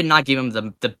 we did not give him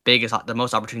the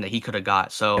most opportunity that he could have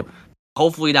got. So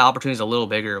hopefully that opportunity is a little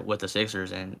bigger with the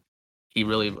Sixers and he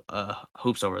really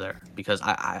hoops over there, because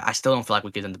I still don't feel like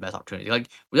we give them the best opportunity. Like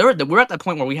we're at that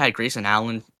point where we had Grayson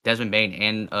Allen, Desmond Bane,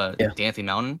 and D'Anthony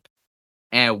Melton,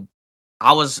 and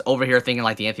I was over here thinking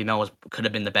like the Anthony Mel could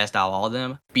have been the best out of all of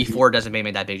them before Desmond Bain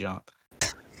made that big jump,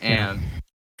 Yeah. and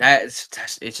it's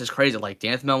just crazy. Like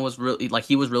Anthony Mel was really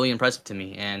he was really impressive to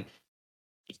me, and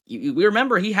we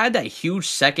remember he had that huge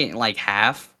second like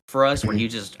half for us where he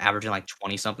Mhm. was just averaging like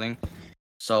 20 something.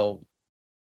 So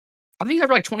I think he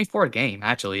had like 24 a game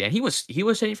actually, and he was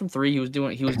hitting from three. He was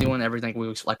doing everything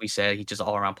like we said. He's just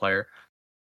all around player.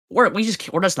 We're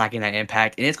just not getting that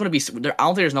impact, and it's gonna be. I don't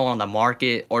think there's no one on the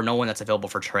market or no one that's available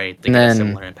for trade to And get a then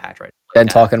similar impact right like then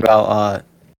that. talking about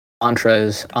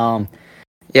Montrez,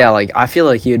 yeah, like I feel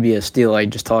like he would be a steal. Like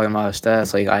just talking about his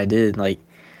stats, like I did, like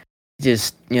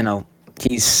just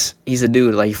he's a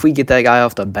dude. Like if we get that guy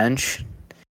off the bench,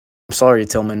 I'm sorry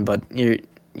Tillman, but you're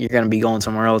gonna be going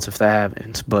somewhere else if that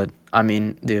happens. But I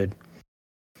mean, dude,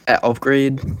 that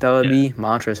upgrade that would Yeah, be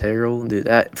Montrezl Harrell, dude.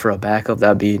 That for a backup,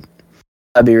 that'd be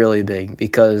really big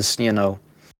because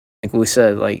like we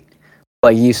said, like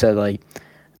you said, like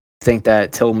I think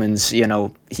that Tillman's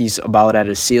he's about at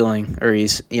his ceiling or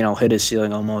he's hit his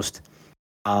ceiling almost.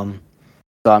 Um,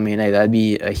 so I mean, hey, that'd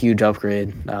be a huge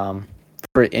upgrade.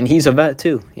 And he's a vet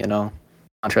too.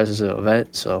 Montrez is a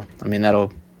vet, so I mean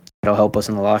that'll help us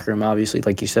in the locker room, obviously,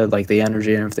 like you said, like the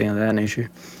energy and everything of that nature.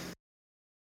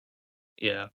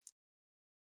 yeah.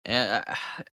 And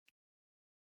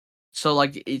so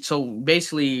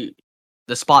basically,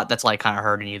 the spot that's like kind of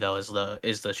hurting you though is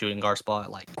the shooting guard spot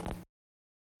like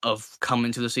of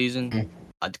coming to the season,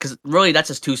 Mhm. because really that's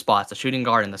just two spots: the shooting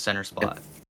guard and the center Yep. spot,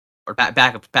 or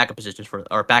backup positions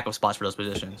or backup spots for those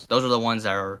positions. Those are the ones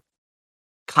that are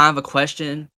kind of a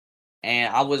question.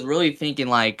 And I was really thinking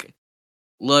like,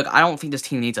 look, I don't think this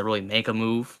team needs to really make a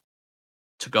move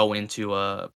to go into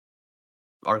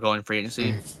or go in free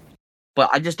agency. Mhm. But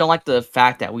I just don't like the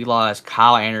fact that we lost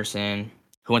Kyle Anderson,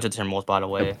 who went to the Timberwolves by the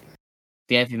Yep. way,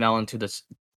 D'Anthony Mellon to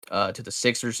the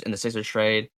Sixers in the Sixers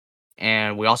trade,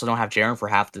 and we also don't have Jaren for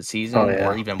half the Oh season or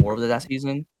yeah. even more of that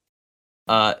season.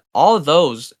 All of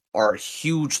those are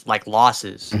huge like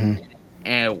losses, Hmm.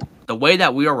 and the way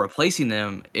that we are replacing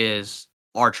them is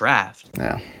our draft.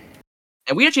 Yeah.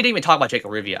 And we actually didn't even talk about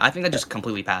Jacob Rivia. I think that just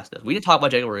completely passed us. We didn't talk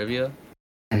about Jacob Rivia.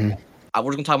 Hmm.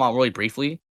 We're just gonna talk about him really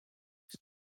briefly.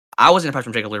 I wasn't impressed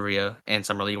with Jacob Rivia and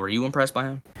Summer Lee. Were you impressed by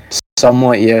him?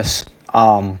 Somewhat, yes.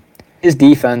 His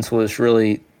defense was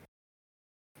really.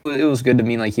 It was good to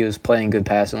me. Like he was playing good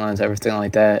passing lines, everything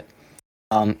like that.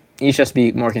 He should just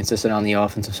be more consistent on the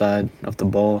offensive side of the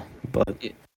ball. But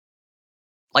It,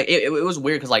 it was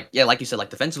weird because like yeah, like you said, like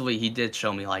defensively he did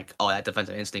show me like oh that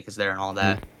defensive instinct is there and all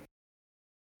that. Mhm.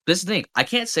 This is the thing, I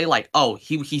can't say like oh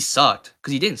he sucked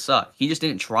because he didn't suck. He just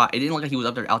didn't try. It didn't look like he was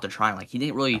out there trying. Like he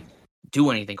didn't really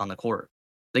do anything on the court.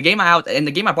 The game I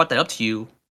brought that up to you.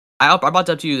 I brought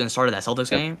that up to you and started that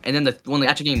Celtics Yep. game, and then when the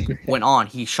actual game went on,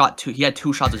 he had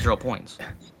two shots at 0 points.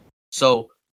 So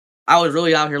I was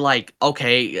really out here like,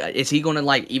 okay, is he gonna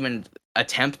like even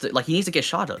attempt like he needs to get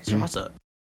Mhm. shots up,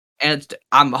 and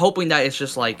I'm hoping that it's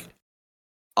just like,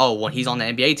 oh, when he's on the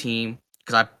NBA team,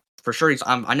 because I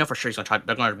know for sure he's gonna try.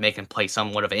 They're gonna make him play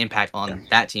somewhat of an impact Yeah. on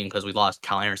that team because we lost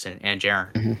Kyle Anderson and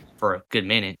Jaren Mhm. for a good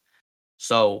minute.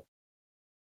 So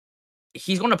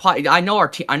he's gonna play. I know our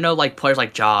team. I know like players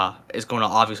like Ja is going to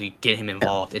obviously get him Yeah.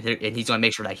 involved, and he's gonna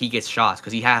make sure that he gets shots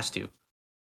because he has to.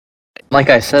 Like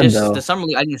I said Just the though, summer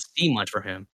league, I didn't see much for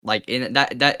him. Like in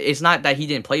that it's not that he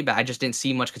didn't play bad. I just didn't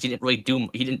see much because he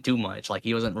didn't do much. Like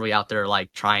he wasn't really out there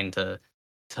like trying to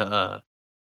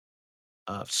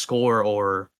score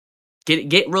or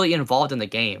get really involved in the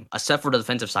game, except for the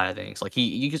defensive side of things. Like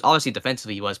you just obviously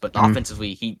defensively he was, but mhm,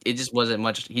 offensively it just wasn't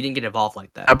much. He didn't get involved like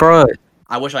I that. brought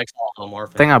I wish I saw a little more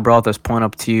of I think him. I brought this point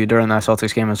up to you during that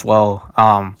Celtics game as well.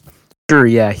 Sure,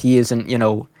 yeah, he isn't,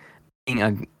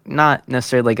 being not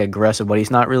necessarily like aggressive, but he's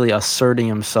not really asserting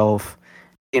himself,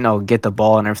 get the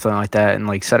ball and everything like that, and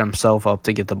like set himself up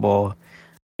to get the ball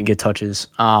and get touches.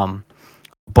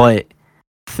 But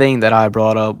thing that I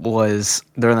brought up was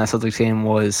during that Celtics game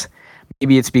was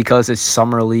maybe it's because it's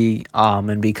summer league,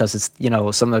 and because it's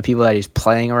some of the people that he's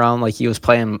playing around, like he was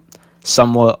playing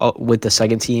somewhat with the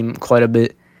second team quite a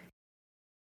bit,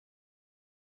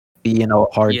 a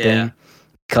hard Yeah, thing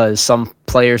because some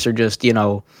players are just in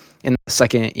the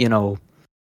second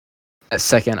that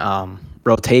second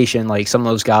rotation. Like some of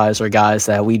those guys are guys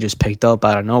that we just picked up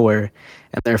out of nowhere,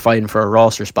 and they're fighting for a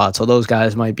roster spot. So those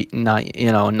guys might be not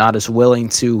as willing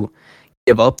to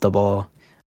give up the ball.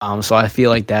 So I feel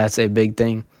like that's a big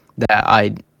thing that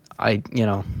I I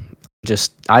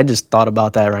just thought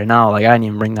about that right now. Like I didn't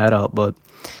even bring that up, but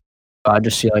I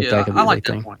just feel like that yeah, could I be a like big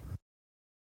that thing. point.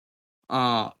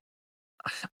 Uh,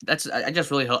 I just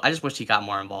really hope. I just wish he got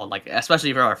more involved. Like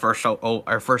especially for our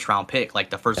first round pick, like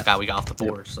the first guy we got off the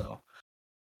Yep. board. So.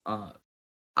 Uh,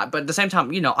 but at the same time,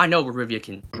 I know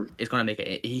Rivia is gonna make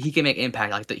it. He can make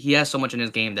impact. Like he has so much in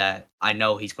his game that I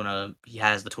know he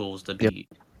has the tools to Yep. be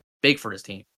big for his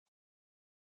team.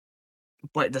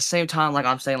 But at the same time, like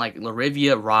I'm saying, like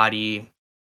Larivia, Roddy,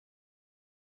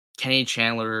 Kenny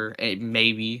Chandler,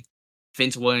 maybe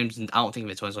Vince Williams. I don't think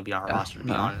Vince Williams will be on our roster to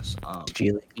be No. honest.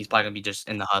 G League. He's probably gonna be just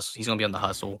in the hustle. He's gonna be on the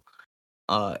hustle.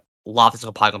 Loftus is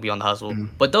probably gonna be on the hustle.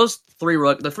 Mhm. But those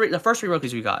the first three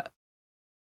rookies we got,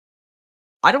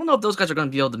 I don't know if those guys are gonna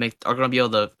be able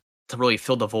to really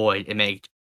fill the void and make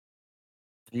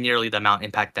nearly the amount of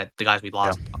impact that the guys we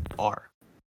lost are.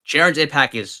 Sharon's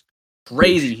impact is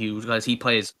crazy huge because he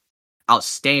plays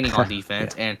outstanding on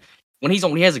defense, and when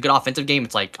he has a good offensive game,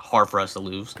 it's like hard for us to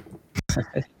lose.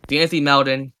 D'Anthony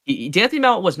Melton, D'Anthony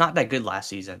Melton was not that good last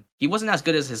season. He wasn't as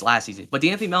good as his last season, but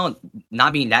D'Anthony Melton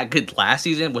not being that good last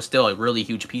season was still a really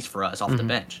huge piece for us off the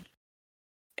bench,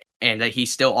 and that he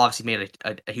still obviously made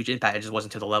a huge impact. It just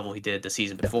wasn't to the level he did the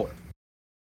season before.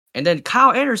 And then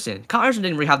Kyle Anderson. Kyle Anderson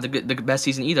didn't really have the best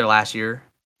season either last year.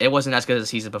 It wasn't as good as the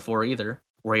season before either,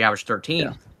 where he averaged 13.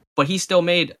 Yeah. But he still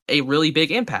made a really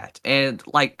big impact. And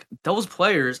like those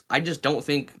players, I just don't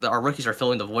think that our rookies are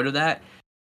filling the void of that.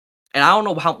 And I don't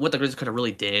know what the Grizzlies could have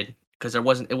really did because it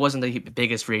wasn't the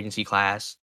biggest free agency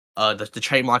class. The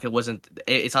trade market wasn't.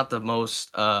 It's not the most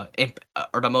or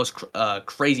the most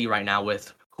crazy right now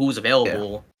with who's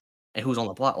available and who's on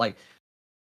the block. Like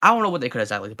I don't know what they could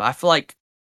exactly, but I feel like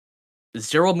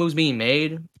zero moves being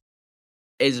made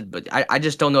but I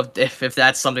just don't know if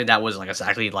that's something that was like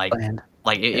exactly like Planned.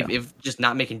 If just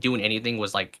not doing anything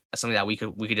was like something that we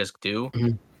could just do.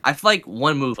 Mhm. I feel like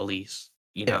one move at least,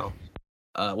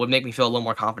 would make me feel a little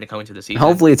more confident coming to the season.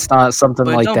 Hopefully, it's not something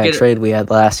But like don't that get it- trade we had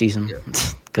last season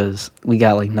because we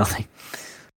got like nothing.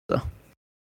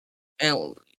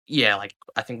 And yeah, like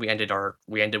I think we ended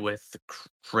with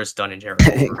Chris Dunn and Jared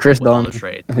Culver Chris with all Dunn. the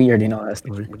trade. We already know that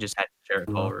story. We just had Jared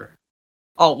Culver.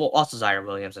 Oh well, also Zion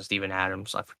Williams and Steven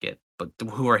Adams. I forget, but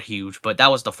who are huge. But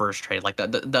that was the first trade. Like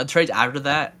the trades after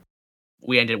that,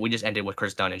 we just ended with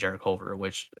Chris Dunn and Jared Culver,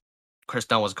 which Chris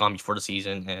Dunn was gone before the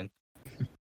season, and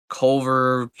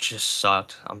Culver just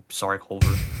sucked. I'm sorry,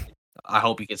 Culver. I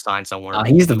hope he gets signed somewhere.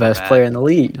 He's the best bad. player in the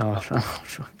league.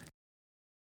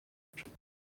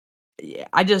 Yeah,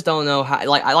 I just don't know how.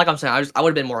 Like I'm saying, I would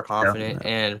have been more confident.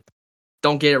 And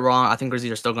don't get it wrong. I think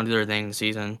Grizzlies are still going to do their thing this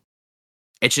season.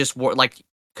 It's just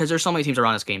because there's so many teams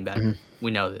around this game better. We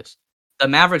know this. The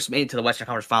Mavericks made it to the Western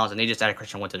Conference Finals, and they just added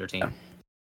Christian Wood to their team. Yeah.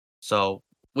 So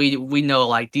we know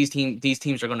like these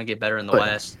teams are going to get better in the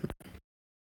West.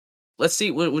 Let's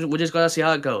see. We're just going to see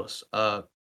how it goes. About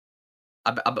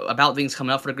things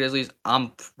coming up for the Grizzlies, I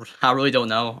really don't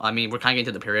know. I mean, we're kind of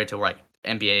getting to the period to where like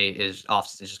NBA is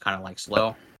just kind of like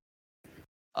slow.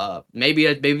 Maybe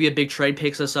a big trade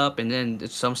picks us up, and then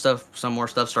some more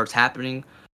stuff starts happening.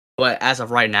 But as of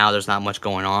right now, there's not much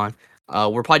going on.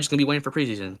 We're probably just gonna be waiting for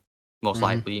preseason, most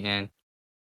likely, and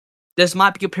this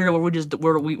might be a period where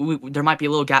there might be a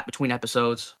little gap between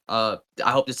episodes. I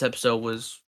hope this episode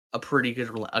was a pretty good.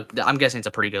 I'm guessing it's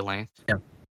a pretty good length. Yeah.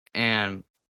 And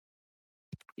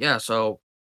yeah, so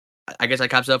I guess that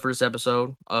caps up for this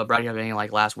episode. Brad, you have any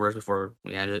like last words before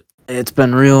we end it? It's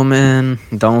been real, man.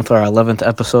 Done with our 11th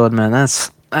episode, man.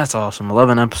 That's awesome.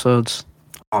 11 episodes,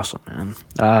 awesome, man.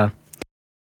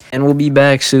 And we'll be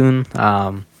back soon.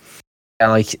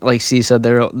 Like C said,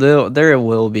 there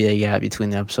will be a gap between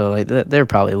the episode. Like there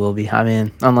probably will be. I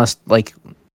mean, unless like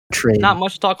trade. Not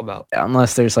much to talk about.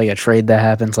 Unless there's like a trade that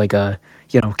happens, like a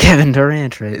Kevin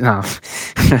Durant trade. No,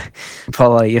 but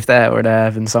like if that were to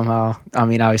happen somehow, I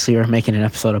mean, obviously we're making an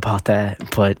episode about that.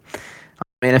 But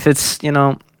I mean, if it's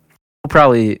we'll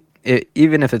probably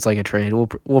even if it's like a trade,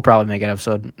 we'll probably make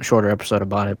an shorter episode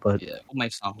about it. But yeah, we'll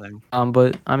make something.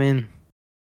 But I mean,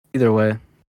 either way.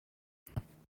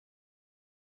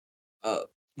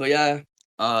 But yeah,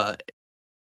 I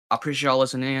appreciate y'all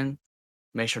listening in.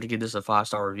 Make sure to give this a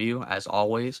 5-star review as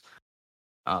always.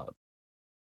 Well,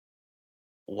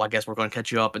 I guess we're going to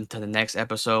catch you up into the next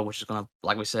episode, which is going to,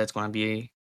 like we said, it's going to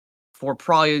be for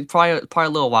probably a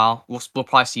little while. We'll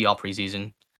probably see y'all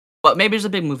preseason, but maybe there's a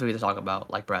big movie to talk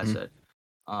about, like Brad said.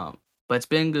 But it's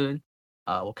been good.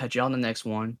 We'll catch y'all on the next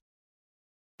one.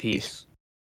 Peace.